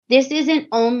this isn't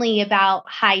only about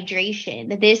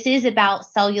hydration. This is about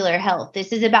cellular health.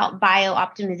 This is about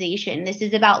biooptimization. This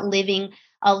is about living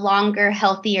a longer,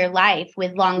 healthier life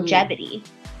with longevity.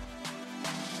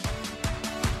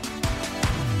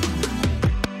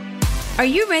 Are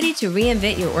you ready to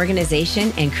reinvent your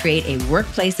organization and create a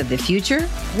workplace of the future?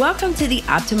 Welcome to the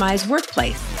Optimized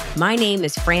Workplace. My name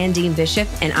is Fran Dean Bishop,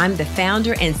 and I'm the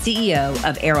founder and CEO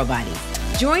of Aerobody.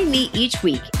 Join me each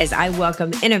week as I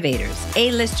welcome innovators,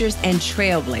 A-listers, and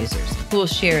trailblazers who will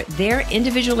share their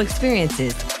individual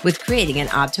experiences with creating an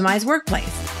optimized workplace.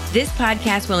 This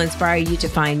podcast will inspire you to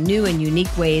find new and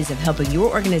unique ways of helping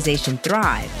your organization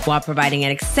thrive while providing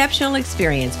an exceptional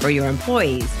experience for your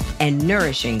employees and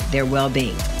nourishing their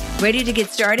well-being. Ready to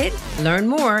get started? Learn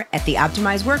more at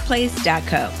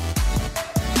theoptimizedworkplace.co.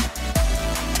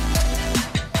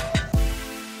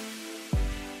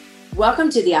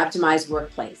 Welcome to the Optimized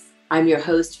Workplace. I'm your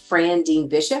host, Fran Dean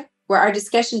Bishop, where our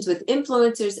discussions with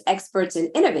influencers, experts,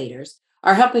 and innovators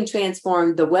are helping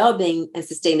transform the well-being and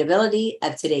sustainability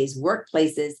of today's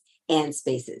workplaces and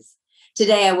spaces.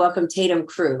 Today, I welcome Tatum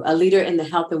Crew, a leader in the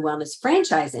health and wellness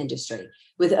franchise industry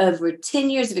with over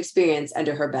 10 years of experience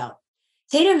under her belt.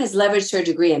 Tatum has leveraged her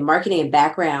degree in marketing and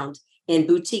background in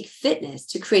boutique fitness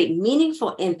to create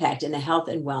meaningful impact in the health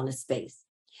and wellness space.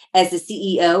 As the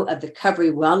CEO of the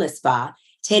Recovery Wellness Spa,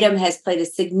 Tatum has played a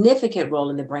significant role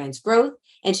in the brand's growth,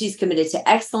 and she's committed to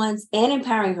excellence and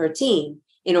empowering her team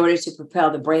in order to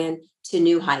propel the brand to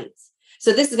new heights.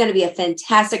 So this is going to be a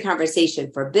fantastic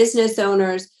conversation for business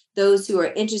owners, those who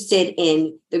are interested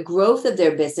in the growth of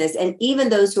their business, and even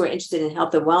those who are interested in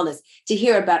health and wellness, to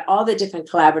hear about all the different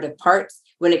collaborative parts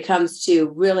when it comes to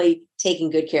really taking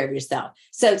good care of yourself.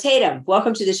 So Tatum,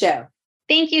 welcome to the show.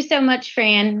 Thank you so much,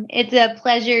 Fran. It's a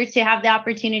pleasure to have the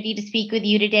opportunity to speak with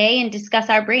you today and discuss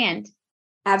our brand.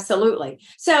 Absolutely.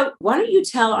 So why don't you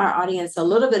tell our audience a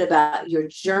little bit about your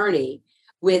journey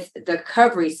with the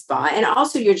Recovery Spa and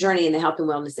also your journey in the health and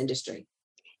wellness industry?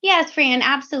 Yes, Fran,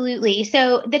 absolutely.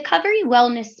 So the Recovery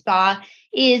Wellness Spa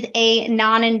is a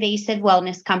non-invasive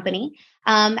wellness company.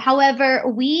 However,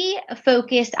 we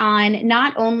focus on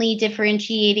not only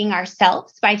differentiating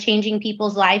ourselves by changing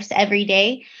people's lives every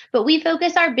day, but we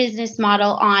focus our business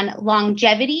model on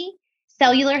longevity,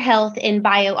 cellular health, and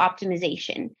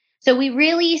biooptimization. So we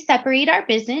really separate our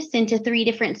business into 3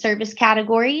 different service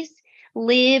categories: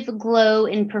 live, glow,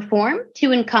 and perform,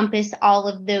 to encompass all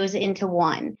of those into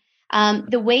one.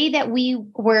 The way that we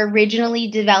were originally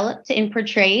developed and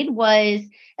portrayed was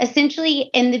essentially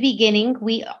in the beginning,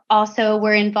 we also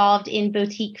were involved in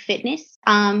boutique fitness.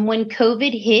 When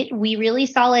COVID hit, we really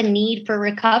saw a need for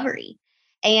recovery.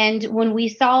 And when we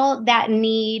saw that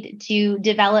need to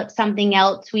develop something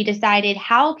else, we decided,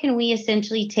 how can we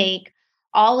essentially take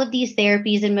all of these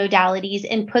therapies and modalities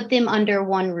and put them under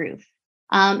one roof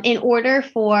in order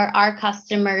for our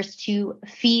customers to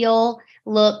feel,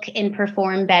 look, and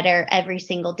perform better every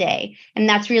single day. And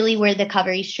that's really where the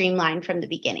Recovery streamlined from the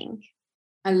beginning.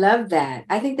 I love that.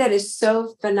 I think that is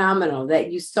so phenomenal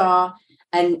that you saw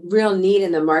a real need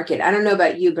in the market. I don't know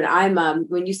about you, but I'm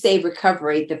when you say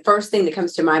recovery, the first thing that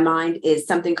comes to my mind is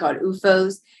something called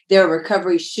OOFOS. They're a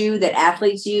recovery shoe that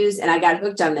athletes use, and I got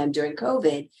hooked on them during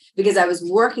COVID because I was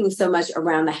working so much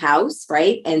around the house,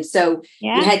 right? And so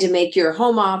you had to make your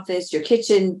home office, your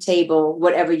kitchen table,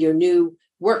 whatever your new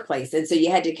workplace. And so you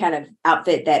had to kind of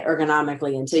outfit that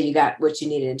ergonomically until you got what you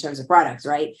needed in terms of products,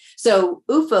 right? So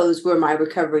OOFOS were my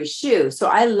recovery shoe. So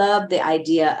I love the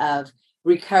idea of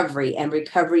recovery and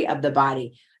recovery of the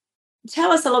body.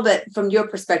 Tell us a little bit from your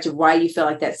perspective why you feel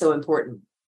like that's so important.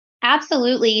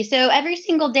 Absolutely. So every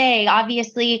single day,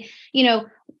 obviously,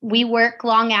 we work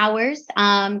long hours,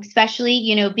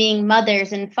 especially, being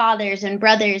mothers and fathers and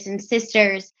brothers and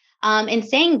sisters. And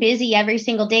staying busy every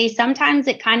single day, sometimes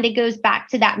it kind of goes back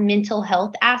to that mental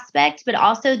health aspect, but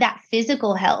also that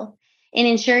physical health and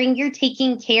ensuring you're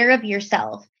taking care of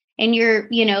yourself and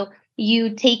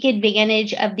you take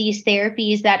advantage of these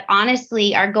therapies that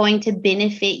honestly are going to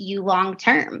benefit you long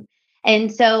term.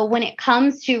 And so when it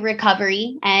comes to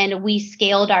recovery and we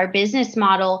scaled our business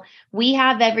model, we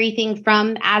have everything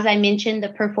from, as I mentioned, the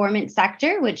performance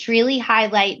sector, which really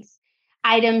highlights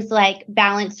items like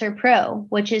Balancer Pro,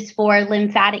 which is for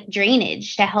lymphatic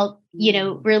drainage to help,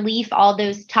 relieve all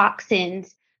those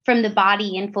toxins from the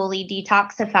body and fully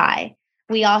detoxify.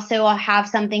 We also have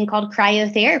something called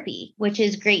cryotherapy, which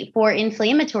is great for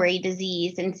inflammatory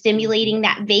disease and stimulating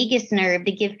that vagus nerve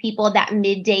to give people that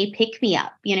midday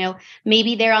pick-me-up.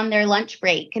 Maybe they're on their lunch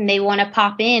break and they want to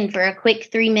pop in for a quick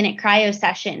 3-minute cryo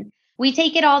session. We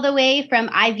take it all the way from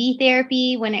IV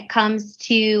therapy when it comes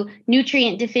to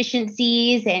nutrient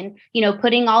deficiencies and,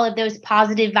 putting all of those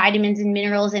positive vitamins and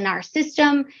minerals in our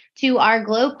system, to our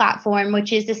Glow platform,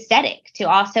 which is aesthetic, to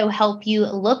also help you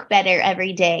look better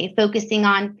every day, focusing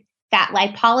on fat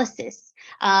lipolysis,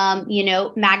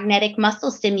 magnetic muscle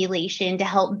stimulation to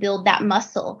help build that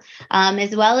muscle,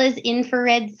 as well as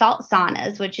infrared salt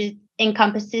saunas, which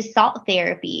encompasses salt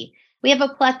therapy. We have a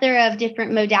plethora of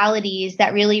different modalities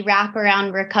that really wrap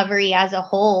around recovery as a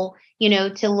whole,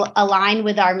 to align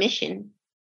with our mission.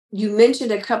 You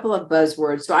mentioned a couple of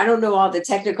buzzwords, so I don't know all the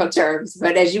technical terms,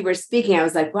 but as you were speaking, I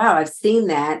was like, wow, I've seen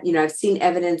that. I've seen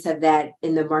evidence of that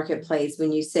in the marketplace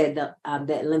when you said the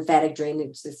lymphatic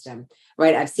drainage system,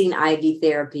 right? I've seen IV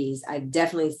therapies. I've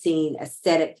definitely seen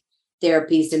aesthetic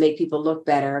therapies to make people look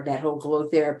better, that whole glow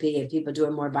therapy, and people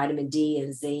doing more vitamin D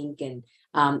and zinc and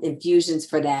infusions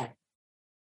for that.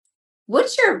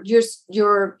 What's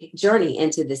your journey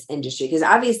into this industry? Because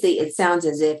obviously it sounds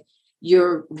as if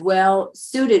you're well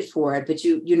suited for it, but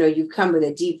you've come with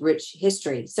a deep, rich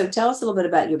history. So tell us a little bit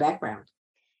about your background.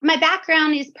 My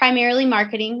background is primarily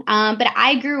marketing, but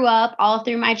I grew up all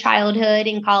through my childhood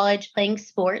and college playing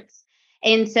sports.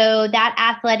 And so that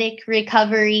athletic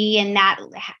recovery and that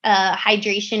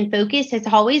hydration focus has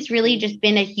always really just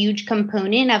been a huge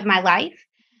component of my life,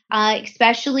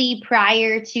 especially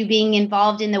prior to being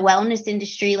involved in the wellness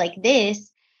industry like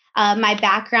this. My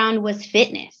background was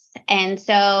fitness. And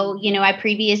so,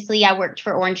 I worked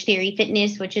for Orange Theory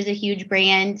Fitness, which is a huge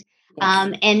brand.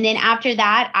 Yes. And then after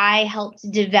that, I helped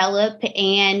develop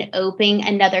and open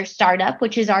another startup,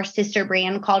 which is our sister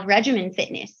brand called Regimen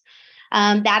Fitness.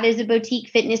 That is a boutique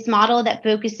fitness model that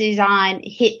focuses on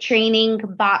HIIT training,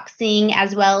 boxing,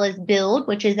 as well as build,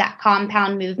 which is that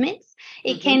compound movements.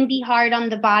 It can be hard on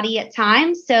the body at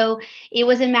times. So it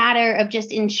was a matter of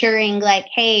just ensuring like,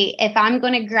 hey, if I'm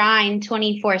going to grind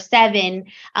 24/7,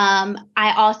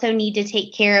 I also need to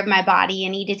take care of my body. I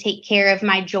need to take care of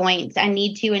my joints. I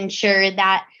need to ensure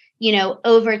that,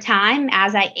 over time,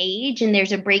 as I age and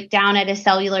there's a breakdown at a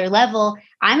cellular level,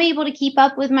 I'm able to keep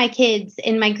up with my kids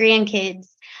and my grandkids,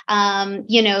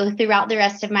 throughout the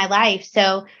rest of my life.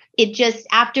 So it just,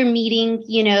 after meeting,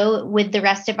 with the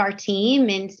rest of our team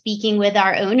and speaking with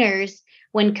our owners,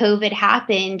 when COVID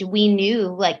happened, we knew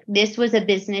like this was a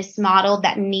business model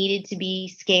that needed to be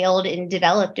scaled and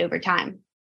developed over time.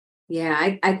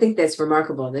 Yeah, I think that's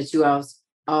remarkable that you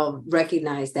all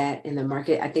recognize that in the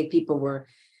market. I think people were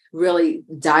really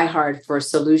diehard for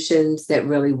solutions that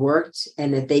really worked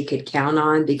and that they could count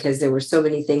on, because there were so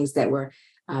many things that were,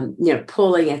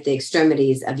 pulling at the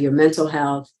extremities of your mental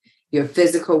health, your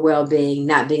physical well-being,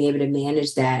 not being able to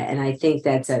manage that. And I think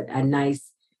that's a nice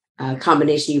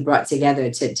combination you brought together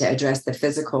to address the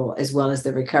physical as well as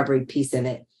the recovery piece of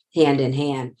it hand in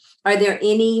hand. Are there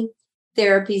any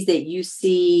therapies that you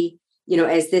see,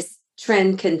 as this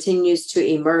trend continues to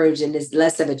emerge and is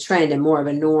less of a trend and more of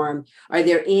a norm? Are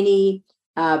there any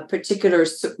particular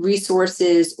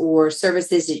resources or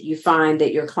services that you find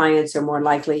that your clients are more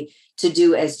likely to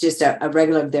do as just a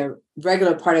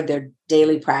regular part of their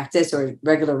daily practice or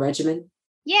regular regimen?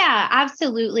 Yeah,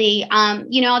 absolutely.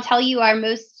 I'll tell you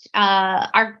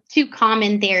our two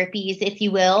common therapies, if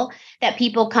you will, that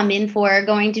people come in for are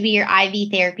going to be your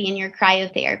IV therapy and your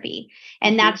cryotherapy.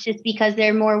 And that's just because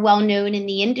they're more well known in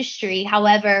the industry.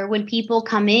 However, when people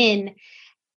come in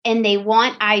and they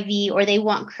want IV or they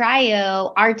want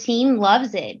cryo, our team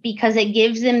loves it because it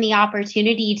gives them the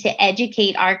opportunity to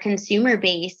educate our consumer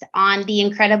base on the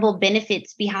incredible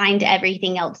benefits behind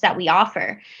everything else that we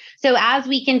offer. So as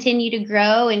we continue to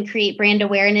grow and create brand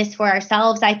awareness for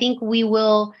ourselves, I think we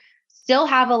will still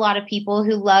have a lot of people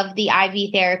who love the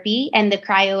IV therapy and the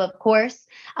cryo, of course.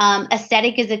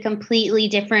 Aesthetic is a completely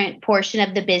different portion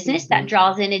of the business that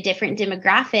draws in a different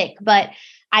demographic, but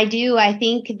I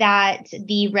think that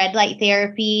the red light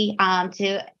therapy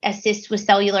to assist with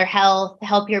cellular health,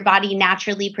 help your body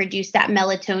naturally produce that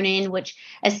melatonin, which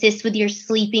assists with your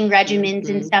sleeping regimens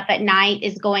and stuff at night,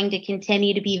 is going to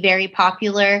continue to be very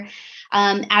popular.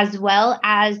 As well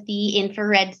as the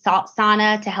infrared salt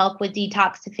sauna to help with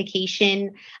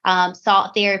detoxification.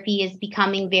 Salt therapy is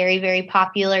becoming very, very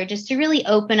popular just to really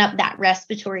open up that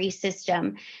respiratory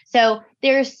system. So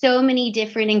there are so many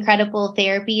different incredible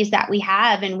therapies that we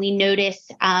have. And we notice,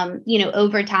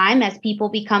 over time, as people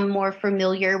become more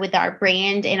familiar with our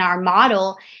brand and our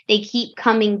model, they keep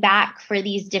coming back for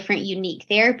these different unique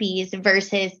therapies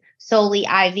versus solely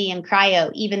IV and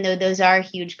cryo, even though those are a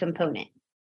huge component.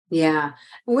 Yeah.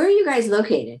 Where are you guys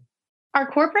located? Our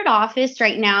corporate office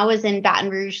right now is in Baton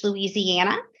Rouge,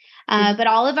 Louisiana. But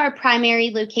all of our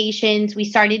primary locations, we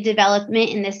started development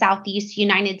in the Southeast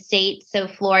United States. So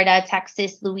Florida,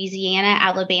 Texas, Louisiana,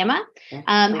 Alabama. Okay.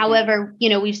 However,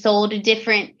 we've sold to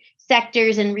different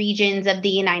sectors and regions of the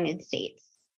United States.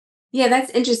 Yeah,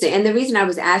 that's interesting. And the reason I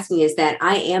was asking is that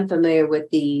I am familiar with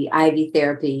the IV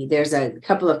therapy. There's a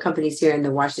couple of companies here in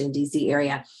the Washington, D.C.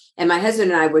 area. And my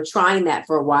husband and I were trying that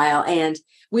for a while. And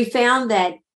we found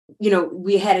that,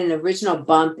 we had an original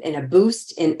bump and a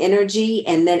boost in energy.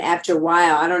 And then after a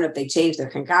while, I don't know if they changed their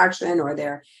concoction or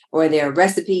their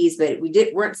recipes, but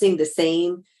weren't seeing the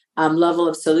same level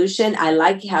of solution. I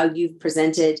like how you've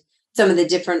presented some of the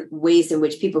different ways in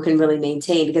which people can really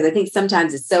maintain, because I think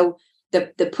sometimes it's so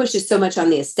the push is so much on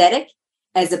the aesthetic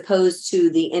as opposed to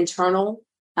the internal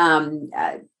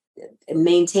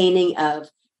maintaining of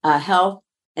health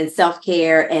and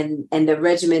self-care and the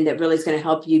regimen that really is going to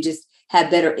help you just have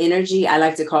better energy. I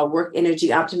like to call work energy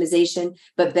optimization,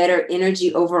 but better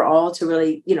energy overall to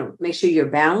really, make sure you're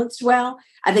balanced well.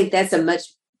 I think that's a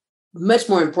much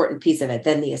more important piece of it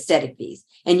than the aesthetic piece.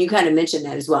 And you kind of mentioned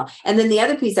that as well. And then the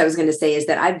other piece I was going to say is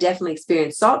that I've definitely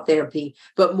experienced salt therapy,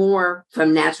 but more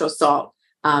from natural salt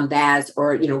baths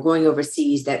or, going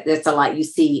overseas. That's a lot you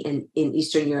see in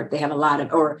Eastern Europe. They have a lot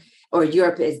of, or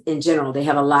Europe is in general, they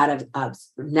have a lot of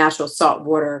natural salt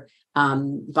water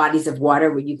bodies of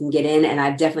water where you can get in. And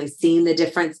I've definitely seen the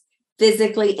difference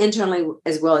physically, internally,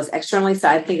 as well as externally. So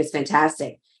I think it's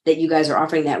fantastic that you guys are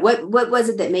offering that. What was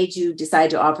it that made you decide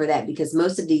to offer that? Because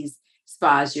most of these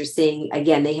spas you're seeing,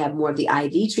 again, they have more of the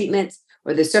IV treatments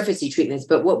or the surfacey treatments,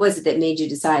 but what was it that made you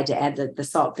decide to add the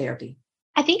salt therapy?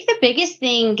 I think the biggest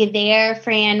thing there,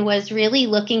 Fran, was really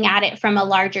looking at it from a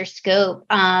larger scope.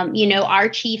 Our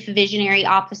chief visionary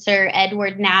officer,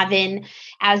 Edward Navin,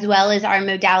 as well as our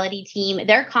modality team,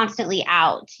 they're constantly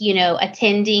out,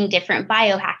 attending different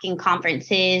biohacking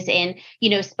conferences and,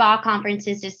 spa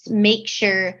conferences to make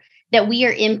sure that we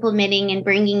are implementing and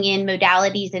bringing in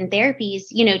modalities and therapies,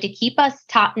 to keep us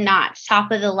top notch,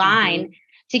 top of the line,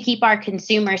 to keep our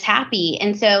consumers happy.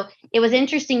 And so it was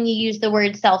interesting you used the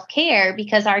word self-care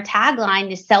because our tagline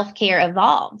is self-care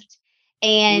evolved.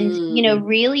 And,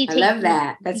 really I love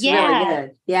that. That's really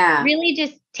good. Yeah. Really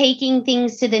just taking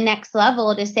things to the next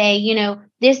level to say,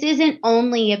 this isn't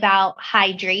only about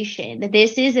hydration.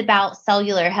 This is about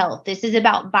cellular health. This is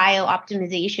about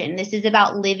bio-optimization. This is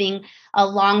about living a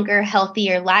longer,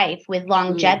 healthier life with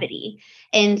longevity.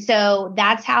 And so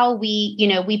that's how we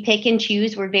pick and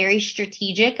choose. We're very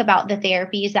strategic about the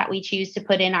therapies that we choose to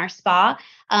put in our spa,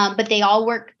 but they all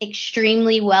work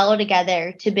extremely well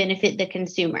together to benefit the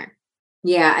consumer.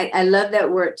 Yeah, I love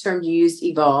that word term you used,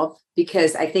 evolve,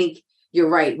 because I think you're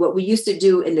right. What we used to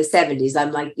do in the 70s,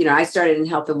 I'm like, I started in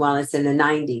health and wellness in the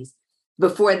 90s.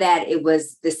 Before that, it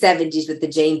was the 70s with the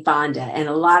Jane Fonda. And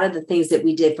a lot of the things that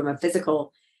we did from a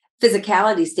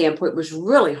physicality standpoint was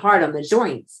really hard on the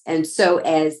joints. And so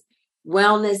as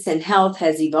wellness and health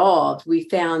has evolved, we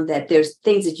found that there's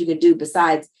things that you can do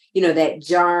besides, that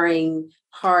jarring,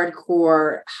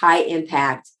 hardcore, high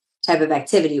impact type of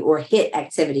activity or hit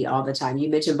activity all the time. You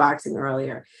mentioned boxing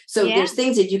earlier. So there's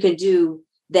things that you can do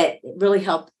that really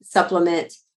help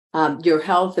supplement your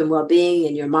health and well-being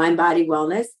and your mind-body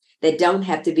wellness that don't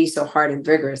have to be so hard and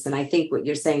vigorous. And I think what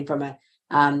you're saying from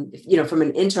from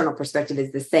an internal perspective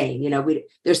is the same.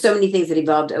 There's so many things that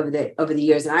evolved over the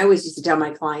years. And I always used to tell my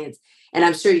clients, and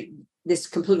I'm sure this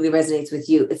completely resonates with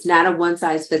you, it's not a one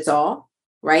size fits all,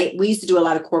 right? We used to do a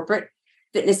lot of corporate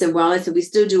fitness and wellness, and we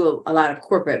still do a lot of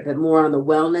corporate, but more on the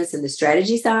wellness and the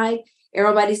strategy side.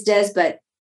 Everybody's does, but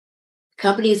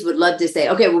companies would love to say,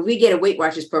 okay, well, we get a Weight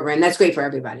Watchers program. That's great for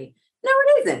everybody. No,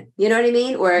 it isn't. You know what I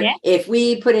mean? Or if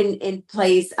we put in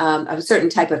place a certain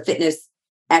type of fitness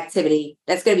activity,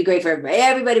 that's going to be great for everybody.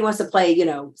 Everybody wants to play,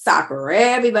 soccer, or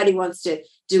everybody wants to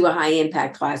do a high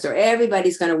impact class, or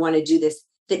everybody's going to want to do this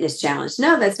fitness challenge.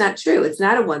 No, that's not true. It's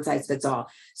not a one size fits all.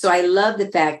 So I love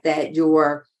the fact that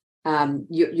your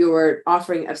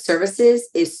offering of services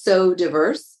is so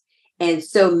diverse and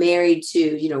so married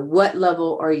to, what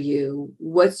level are you?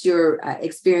 What's your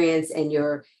experience and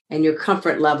your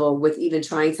comfort level with even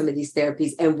trying some of these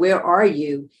therapies? And where are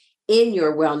you in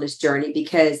your wellness journey?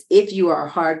 Because if you are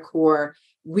a hardcore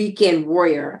weekend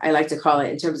warrior, I like to call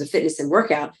it, in terms of fitness and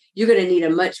workout, you're going to need a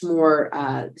much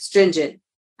more stringent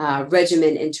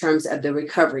regimen in terms of the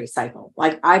recovery cycle.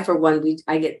 Like I, for one,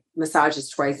 I get massages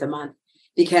twice a month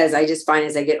because I just find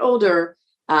as I get older,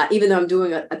 even though I'm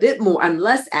doing a bit more, I'm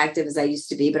less active as I used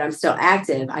to be, but I'm still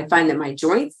active. I find that my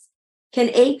joints can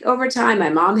ache over time. My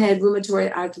mom had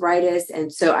rheumatoid arthritis.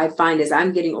 And so I find as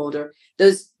I'm getting older,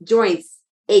 those joints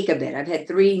ache a bit. I've had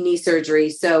 3 knee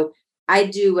surgeries. So I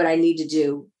do what I need to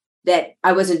do that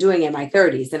I wasn't doing in my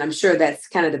 30s. And I'm sure that's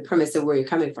kind of the premise of where you're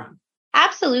coming from.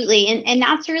 Absolutely. And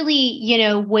that's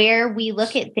really, where we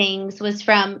look at things was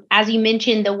from, as you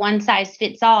mentioned, the one size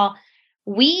fits all.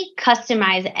 We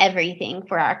customize everything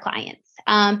for our clients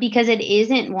because it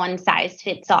isn't one size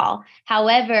fits all.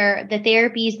 However, the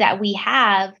therapies that we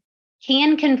have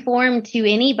can conform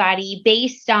to anybody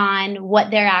based on what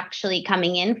they're actually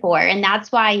coming in for. And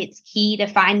that's why it's key to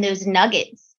find those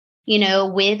nuggets,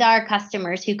 with our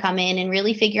customers who come in and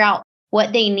really figure out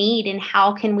what they need and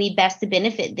how can we best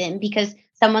benefit them. Because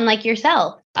someone like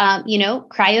yourself,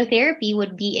 cryotherapy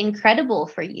would be incredible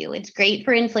for you. It's great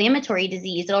for inflammatory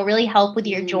disease. It'll really help with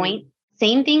your joint.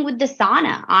 Same thing with the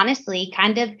sauna, honestly,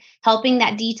 kind of helping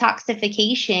that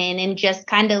detoxification and just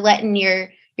kind of letting your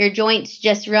joints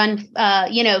just run,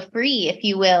 free, if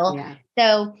you will. Yeah.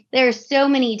 So there's so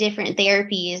many different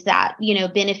therapies that,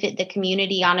 benefit the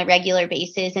community on a regular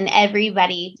basis, and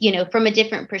everybody, from a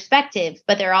different perspective,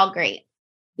 but they're all great.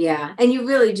 Yeah. And you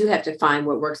really do have to find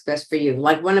what works best for you.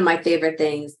 Like one of my favorite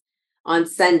things on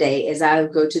Sunday is I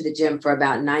go to the gym for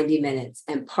about 90 minutes.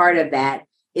 And part of that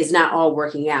is not all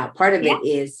working out. Part of it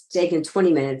is taking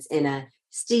 20 minutes in a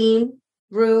steam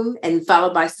room and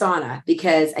followed by sauna,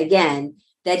 because again,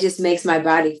 that just makes my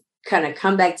body kind of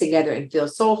come back together and feel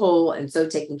so whole and so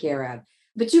taken care of.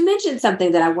 But you mentioned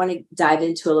something that I want to dive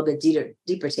into a little bit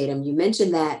deeper, Tatum. You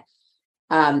mentioned that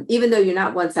even though you're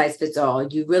not one size fits all,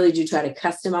 you really do try to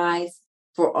customize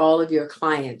for all of your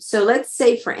clients. So let's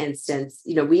say, for instance,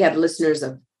 we have listeners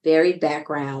of varied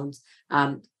backgrounds,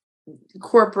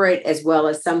 corporate, as well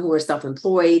as some who are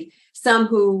self-employed, some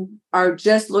who are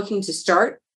just looking to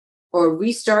start or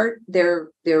restart their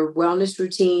wellness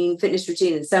routine, fitness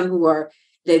routine, and some who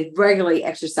they regularly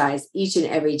exercise each and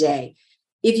every day.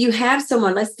 If you have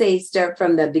someone, let's say, start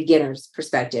from the beginner's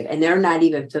perspective, and they're not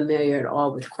even familiar at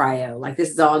all with cryo, like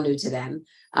this is all new to them.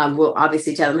 We'll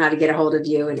obviously tell them how to get a hold of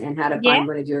you and how to find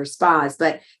one of your spas,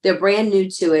 but they're brand new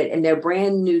to it, and they're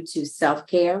brand new to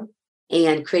self-care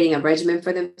and creating a regimen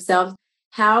for themselves.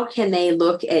 How can they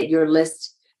look at your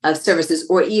list of services,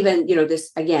 or even,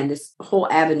 this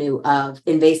whole avenue of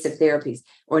invasive therapies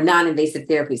or non-invasive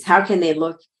therapies? How can they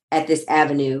look at this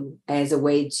avenue as a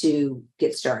way to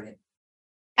get started?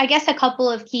 I guess a couple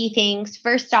of key things.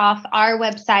 First off, our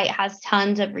website has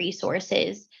tons of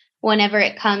resources whenever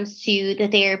it comes to the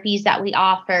therapies that we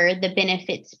offer, the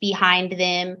benefits behind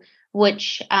them,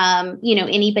 which,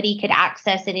 anybody could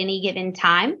access at any given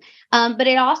time. But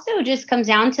it also just comes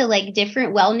down to like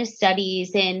different wellness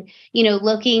studies and,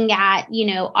 looking at,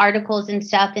 articles and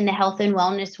stuff in the health and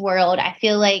wellness world. I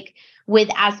feel like with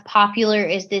as popular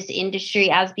as this industry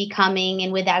as becoming,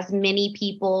 and with as many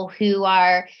people who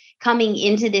are coming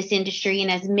into this industry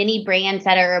and as many brands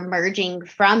that are emerging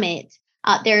from it,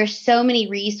 there are so many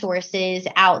resources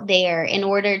out there in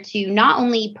order to not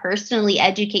only personally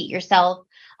educate yourself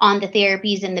on the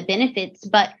therapies and the benefits,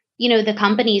 but, the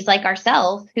companies like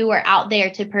ourselves who are out there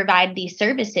to provide these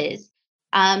services.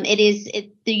 I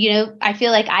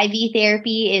feel like IV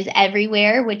therapy is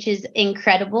everywhere, which is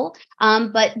incredible.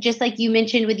 But just like you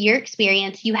mentioned with your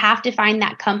experience, you have to find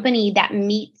that company that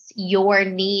meets your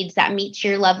needs, that meets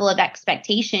your level of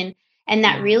expectation, and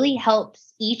that really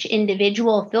helps each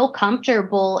individual feel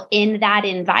comfortable in that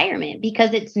environment,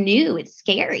 because it's new, it's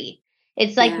scary.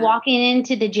 It's like walking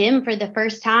into the gym for the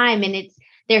first time, and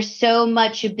there's so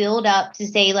much build up to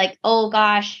say like, oh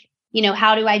gosh,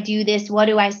 how do I do this? What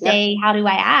do I say? How do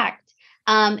I act?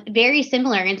 Very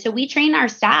similar. And so we train our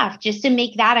staff just to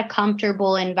make that a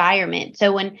comfortable environment.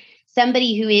 So when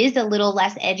somebody who is a little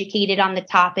less educated on the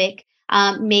topic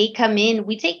may come in,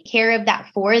 we take care of that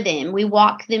for them. We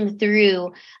walk them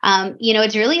through,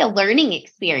 it's really a learning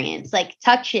experience, like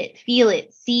touch it, feel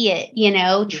it, see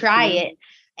it, try it.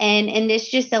 And this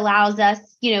just allows us,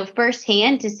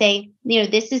 firsthand to say,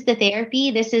 this is the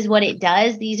therapy, this is what it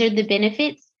does, these are the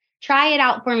benefits. Try it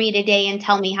out for me today and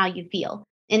tell me how you feel.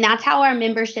 And that's how our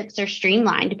memberships are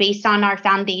streamlined based on our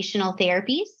foundational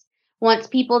therapies. Once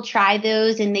people try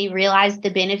those and they realize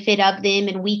the benefit of them,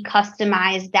 and we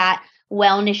customize that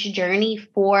wellness journey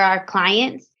for our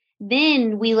clients,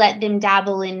 then we let them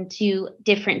dabble into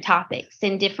different topics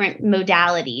and different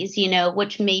modalities,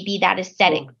 which may be that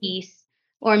aesthetic piece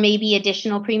or maybe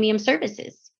additional premium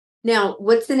services. Now,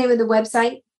 what's the name of the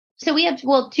website? So we have,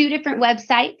 two different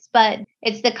websites, but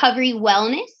it's the Recovery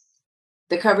Wellness.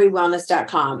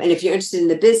 TheCoveryWellness.com. And if you're interested in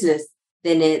the business,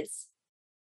 then it's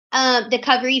the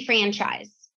Recovery Franchise.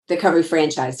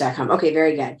 TheCoveryFranchise.com. Okay,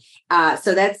 very good.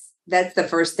 So that's the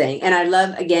first thing. And I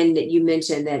love, again, that you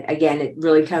mentioned that, again, it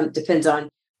really depends on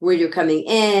where you're coming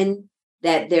in,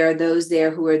 that there are those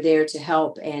there who are there to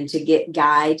help and to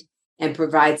guide and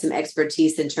provide some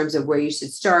expertise in terms of where you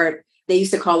should start. They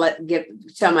used to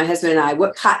tell my husband and I,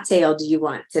 what cocktail do you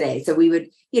want today? So we would,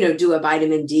 do a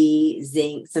vitamin D,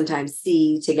 zinc, sometimes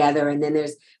C together. And then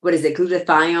there's,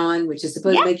 glutathione, which is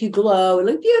supposed to make you glow and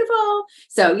look beautiful.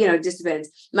 So, it just depends.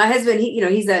 My husband,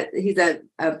 he's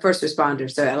a first responder.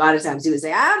 So a lot of times he would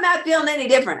say, I'm not feeling any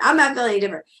different. I'm not feeling any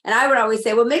different. And I would always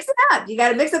say, well, mix it up. You got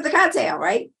to mix up the cocktail,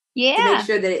 right? Yeah. To make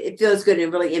sure that it feels good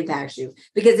and really impacts you.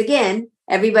 Because again,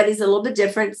 everybody's a little bit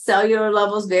different. Cellular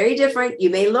levels, very different. You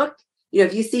may look,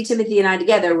 if you see Timothy and I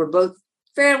together, we're both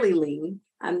fairly lean.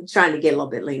 I'm trying to get a little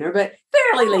bit leaner, but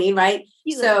fairly lean, right?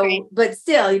 So, but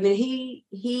still, even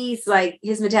he's like,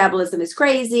 his metabolism is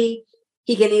crazy.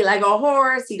 He can eat like a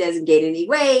horse. He doesn't gain any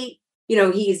weight.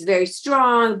 He's very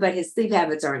strong, but his sleep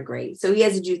habits aren't great. So he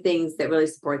has to do things that really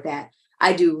support that.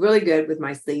 I do really good with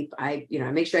my sleep. I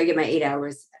make sure I get my 8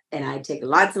 hours, and I take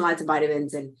lots and lots of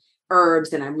vitamins and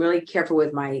herbs, and I'm really careful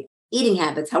with my eating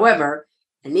habits. However,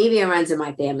 anemia runs in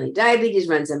my family. Diabetes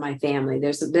runs in my family.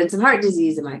 There's been some heart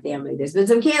disease in my family. There's been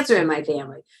some cancer in my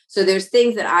family. So there's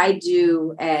things that I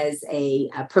do as a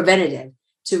preventative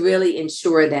to really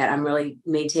ensure that I'm really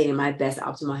maintaining my best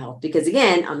optimal health. Because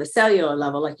again, on the cellular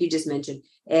level, like you just mentioned,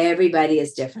 everybody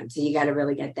is different. So you got to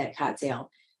really get that cocktail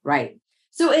right.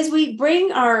 So as we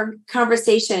bring our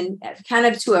conversation kind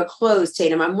of to a close,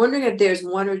 Tatum, I'm wondering if there's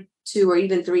one or two or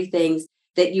even three things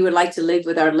that you would like to leave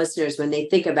with our listeners when they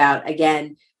think about,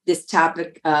 again, this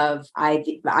topic of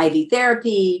IV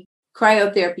therapy,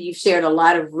 cryotherapy. You've shared a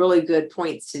lot of really good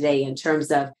points today in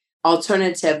terms of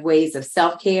alternative ways of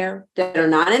self-care that are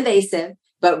non-invasive,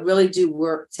 but really do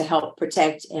work to help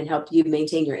protect and help you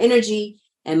maintain your energy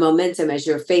and momentum as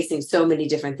you're facing so many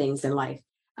different things in life.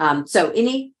 So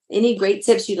any great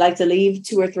tips you'd like to leave,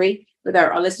 two or three, with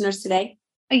our listeners today?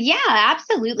 Yeah,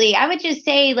 absolutely. I would just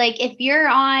say, if you're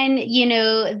on,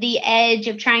 the edge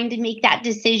of trying to make that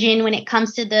decision when it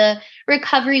comes to the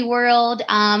recovery world,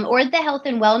 or the health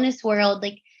and wellness world,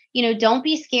 don't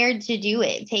be scared to do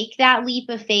it. Take that leap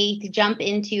of faith, jump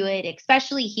into it,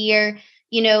 especially here.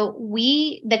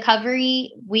 The Covery,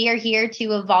 we are here to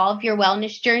evolve your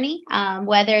wellness journey,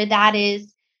 whether that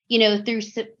is through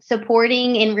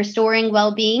supporting and restoring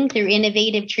well-being through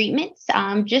innovative treatments,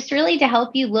 just really to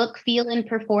help you look, feel, and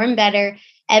perform better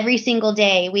every single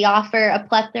day. We offer a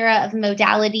plethora of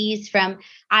modalities from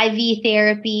IV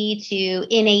therapy to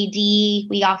NAD.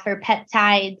 We offer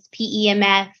peptides,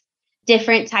 PEMF,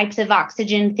 different types of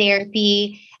oxygen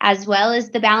therapy, as well as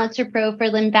the Balancer Pro for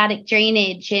lymphatic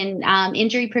drainage and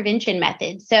injury prevention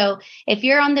methods. So if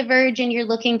you're on the verge and you're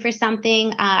looking for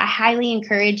something, I highly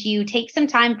encourage you, take some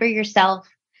time for yourself.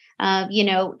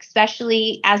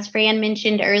 Especially as Fran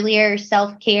mentioned earlier,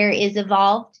 self-care is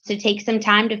evolved. So take some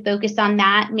time to focus on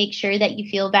that. Make sure that you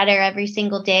feel better every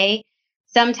single day.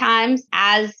 Sometimes,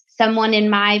 as someone in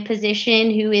my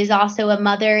position who is also a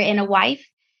mother and a wife,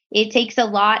 it takes a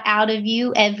lot out of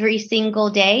you every single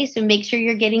day. So make sure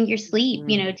you're getting your sleep,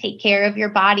 take care of your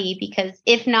body, because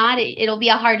if not, it'll be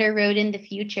a harder road in the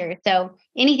future. So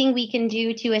anything we can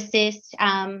do to assist.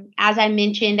 As I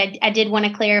mentioned, I did want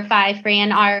to clarify,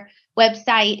 Fran, our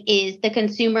website is the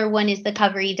consumer one is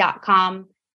thecovery.com,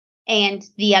 and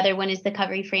the other one is the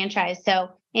Covery franchise. So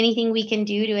anything we can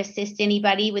do to assist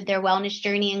anybody with their wellness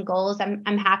journey and goals,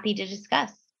 I'm happy to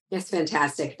discuss. That's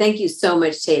fantastic. Thank you so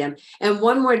much, Tatum. And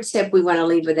one more tip we want to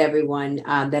leave with everyone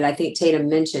that I think Tatum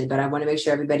mentioned, but I want to make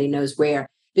sure everybody knows where,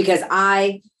 because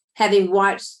having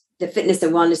watched the fitness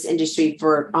and wellness industry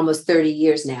for almost 30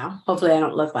 years now, hopefully I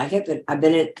don't look like it, but I've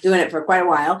been doing it for quite a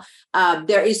while.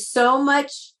 There is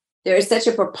such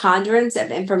a preponderance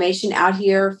of information out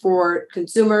here for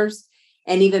consumers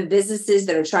and even businesses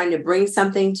that are trying to bring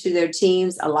something to their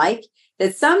teams alike,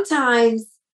 that sometimes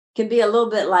can be a little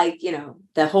bit like,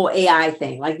 the whole AI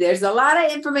thing. Like there's a lot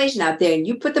of information out there and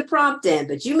you put the prompt in,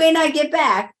 but you may not get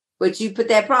back what you put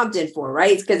that prompt in for,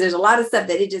 right? Because there's a lot of stuff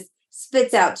that it just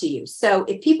spits out to you. So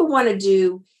if people want to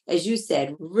do, as you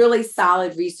said, really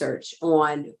solid research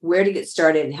on where to get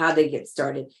started and how they get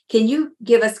started, can you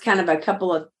give us kind of a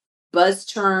couple of buzz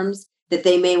terms that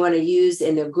they may want to use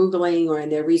in their Googling or in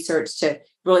their research to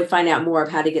really find out more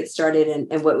of how to get started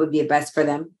and what would be best for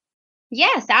them?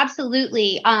 Yes,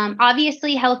 absolutely.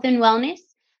 Obviously, health and wellness,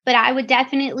 but I would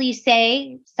definitely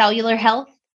say cellular health,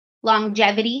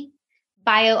 longevity,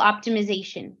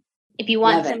 biooptimization. If you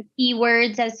want some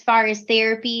keywords as far as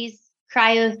therapies,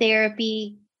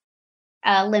 cryotherapy,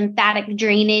 lymphatic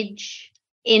drainage,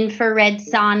 infrared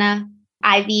sauna,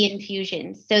 IV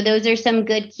infusions. So those are some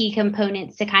good key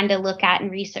components to kind of look at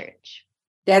and research.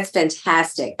 That's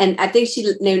fantastic. And I think she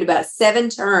named about 7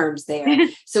 terms there.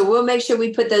 So we'll make sure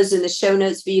we put those in the show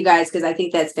notes for you guys, because I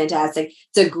think that's fantastic.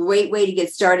 It's a great way to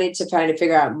get started to try to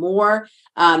figure out more.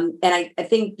 And I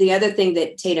think the other thing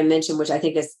that Tatum mentioned, which I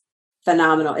think is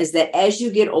phenomenal, is that as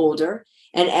you get older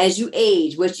and as you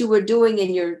age, what you were doing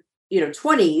in your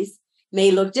 20s may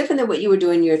look different than what you were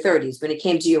doing in your 30s when it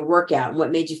came to your workout and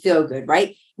what made you feel good,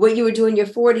 right? What you were doing in your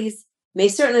 40s may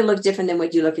certainly look different than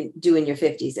what you do in your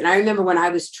 50s. And I remember when I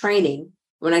was training,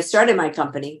 when I started my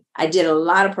company, I did a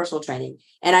lot of personal training,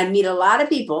 and I meet a lot of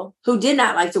people who did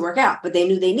not like to work out, but they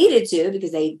knew they needed to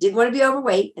because they didn't want to be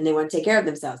overweight and they want to take care of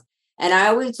themselves. And I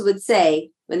always would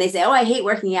say, when they say, oh, I hate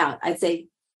working out, I'd say,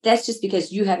 that's just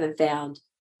because you haven't found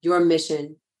your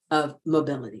mission of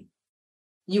mobility.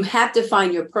 You have to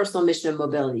find your personal mission of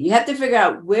mobility. You have to figure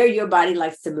out where your body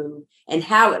likes to move and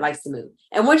how it likes to move.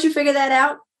 And once you figure that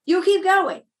out, you'll keep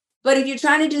going. But if you're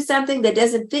trying to do something that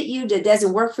doesn't fit you, that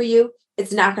doesn't work for you,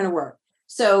 it's not going to work.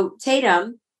 So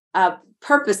Tatum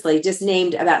purposely just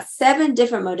named about 7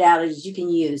 different modalities you can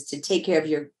use to take care of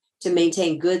to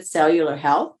maintain good cellular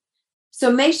health.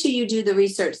 So make sure you do the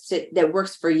research that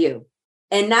works for you,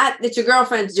 and not that your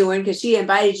girlfriend's doing because she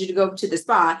invited you to go to the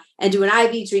spa and do an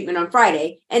IV treatment on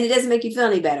Friday and it doesn't make you feel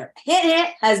any better.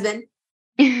 Hit, husband.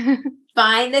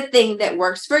 Find the thing that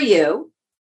works for you.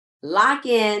 Lock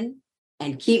in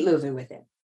and keep moving with it.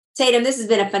 Tatum, this has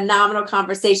been a phenomenal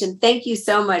conversation. Thank you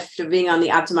so much for being on the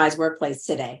Optimized Workplace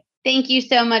today. Thank you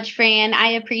so much, Fran.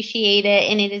 I appreciate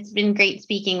it. And it has been great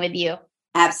speaking with you.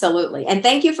 Absolutely. And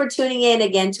thank you for tuning in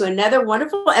again to another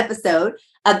wonderful episode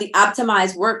of the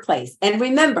Optimized Workplace. And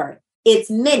remember, it's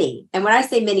many. And when I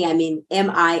say many, I mean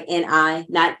MINI,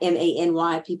 not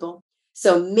MANY, people.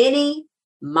 So many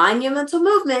monumental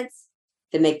movements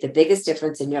that make the biggest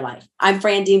difference in your life. I'm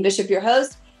Fran Dean Bishop, your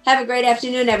host. Have a great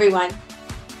afternoon, everyone.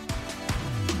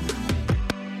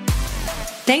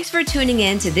 Thanks for tuning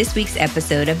in to this week's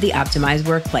episode of The Optimized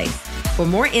Workplace. For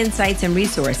more insights and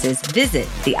resources, visit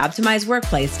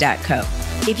theoptimizedworkplace.co.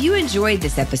 If you enjoyed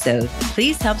this episode,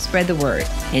 please help spread the word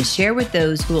and share with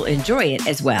those who will enjoy it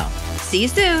as well. See you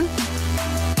soon.